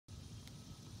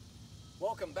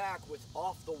Welcome back with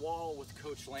Off the Wall with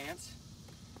Coach Lance.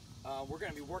 We're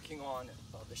going to be working on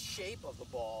the shape of the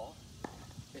ball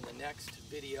in the next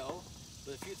video.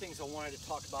 But a few things I wanted to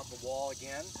talk about the wall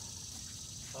again.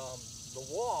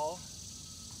 The wall,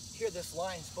 here this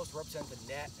line is supposed to represent the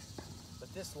net,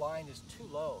 but this line is too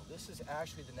low. This is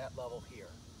actually the net level here.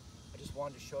 I just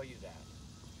wanted to show you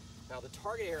that. Now the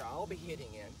target area I'll be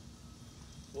hitting in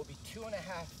will be 2.5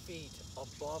 feet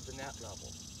above the net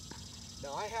level.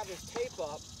 Now I have this tape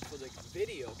up for the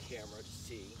video camera to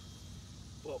see,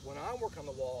 but when I work on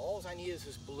the wall, all I need is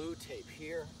this blue tape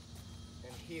here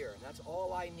and here, and that's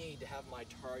all I need to have my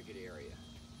target area.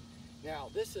 Now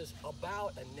this is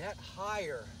about a net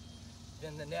higher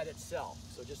than the net itself,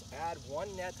 so just add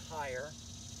one net higher,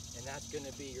 and that's going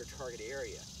to be your target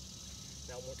area.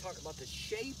 Now when we're talking about the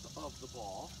shape of the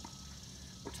ball,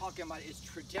 we're talking about its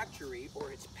trajectory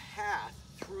or its path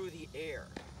through the air.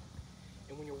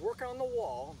 And when you're working on the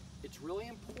wall, it's really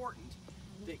important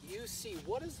that you see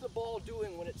what is the ball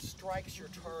doing when it strikes your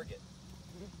target.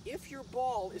 If your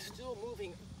ball is still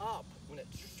moving up when it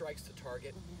strikes the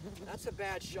target, that's a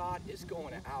bad shot, it's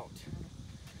going out.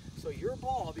 So your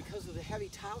ball, because of the heavy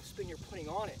topspin you're putting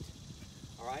on it,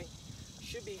 all right,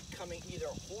 should be coming either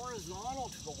horizontal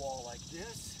to the wall like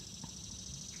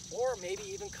this, or maybe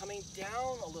even coming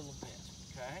down a little bit,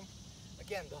 okay?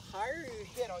 Again, the higher you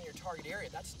hit on your target area,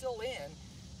 that's still in,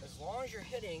 as long as you're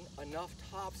hitting enough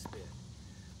topspin.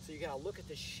 So you gotta look at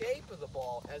the shape of the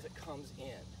ball as it comes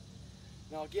in.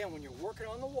 Now again, when you're working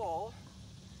on the wall,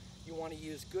 you wanna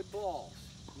use good balls,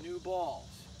 new balls.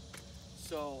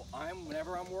 So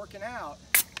whenever I'm working out,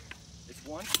 it's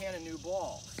 1 can of new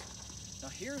balls. Now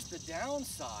here's the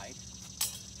downside.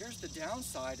 Here's the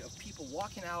downside of people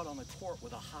walking out on the court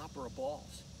with a hopper of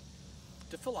balls.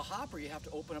 To fill a hopper, you have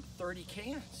to open up 30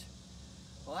 cans.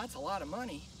 Well, that's a lot of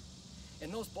money. And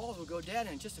those balls will go dead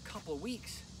in just a couple of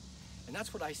weeks. And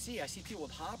that's what I see. I see people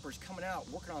with hoppers coming out,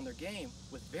 working on their game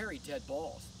with very dead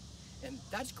balls. And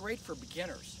that's great for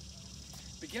beginners.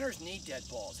 Beginners need dead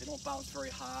balls. They don't bounce very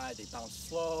high, they bounce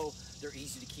slow, they're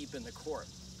easy to keep in the court.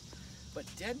 But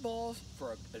dead balls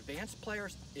for advanced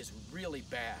players is really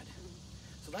bad.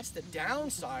 So that's the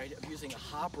downside of using a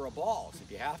hopper of balls.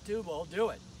 If you have to, well, do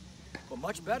it. But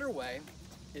much better way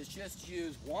is just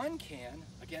use 1 can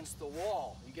against the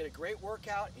wall. You get a great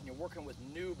workout and you're working with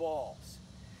new balls.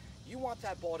 You want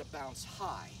that ball to bounce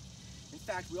high. In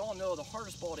fact, we all know the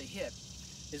hardest ball to hit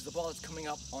is the ball that's coming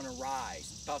up on a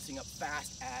rise, bouncing up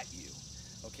fast at you.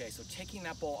 Okay, so taking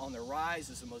that ball on the rise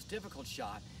is the most difficult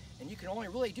shot, and you can only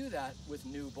really do that with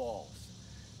new balls.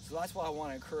 So that's what I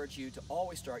want to encourage you to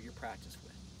always start your practice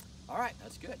with. All right,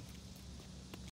 that's good.